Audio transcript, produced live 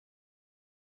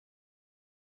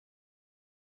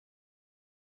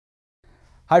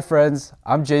Hi friends,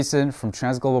 I'm Jason from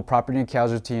TransGlobal Property and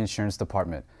Casualty Insurance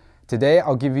Department. Today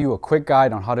I'll give you a quick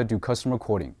guide on how to do customer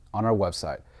quoting on our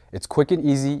website. It's quick and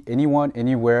easy, anyone,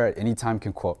 anywhere, at any time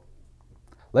can quote.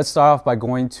 Let's start off by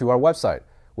going to our website,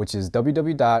 which is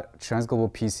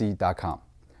www.transglobalpc.com.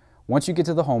 Once you get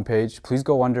to the homepage, please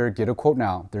go under Get a Quote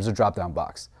Now. There's a drop-down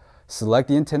box. Select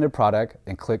the intended product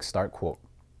and click Start Quote.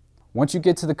 Once you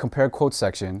get to the Compare Quote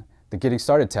section, the Getting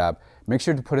Started tab, make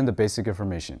sure to put in the basic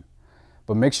information.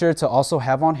 But make sure to also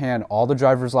have on hand all the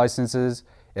driver's licenses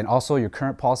and also your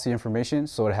current policy information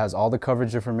so it has all the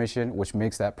coverage information, which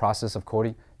makes that process of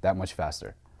quoting that much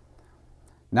faster.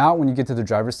 Now, when you get to the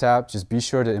Drivers tab, just be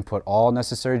sure to input all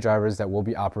necessary drivers that will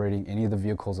be operating any of the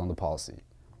vehicles on the policy.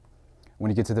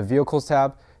 When you get to the Vehicles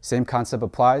tab, same concept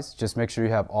applies. Just make sure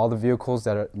you have all the vehicles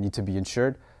that need to be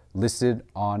insured listed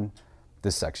on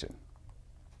this section.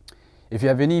 If you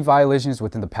have any violations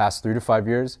within the past 3 to 5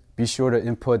 years, be sure to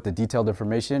input the detailed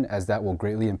information as that will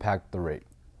greatly impact the rate.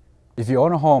 If you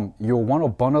own a home, you'll want to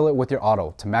bundle it with your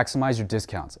auto to maximize your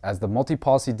discounts, as the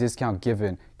multi-policy discount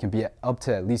given can be up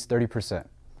to at least 30%.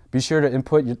 Be sure to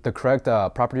input the correct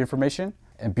property information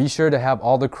and be sure to have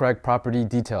all the correct property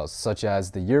details such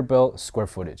as the year built, square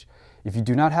footage. If you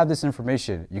do not have this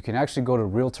information, you can actually go to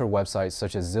realtor websites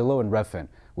such as Zillow and Redfin,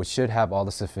 which should have all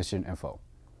the sufficient info.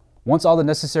 Once all the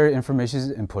necessary information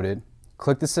is inputted,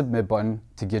 click the Submit button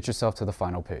to get yourself to the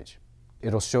final page.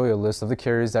 It'll show you a list of the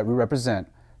carriers that we represent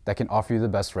that can offer you the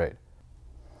best rate.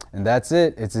 And that's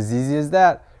it. It's as easy as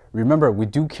that. Remember, we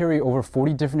do carry over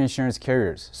 40 different insurance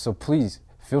carriers, so please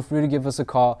feel free to give us a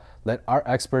call. Let our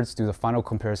experts do the final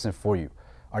comparison for you.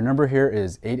 Our number here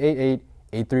is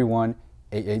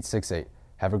 888-831-8868.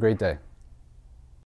 Have a great day.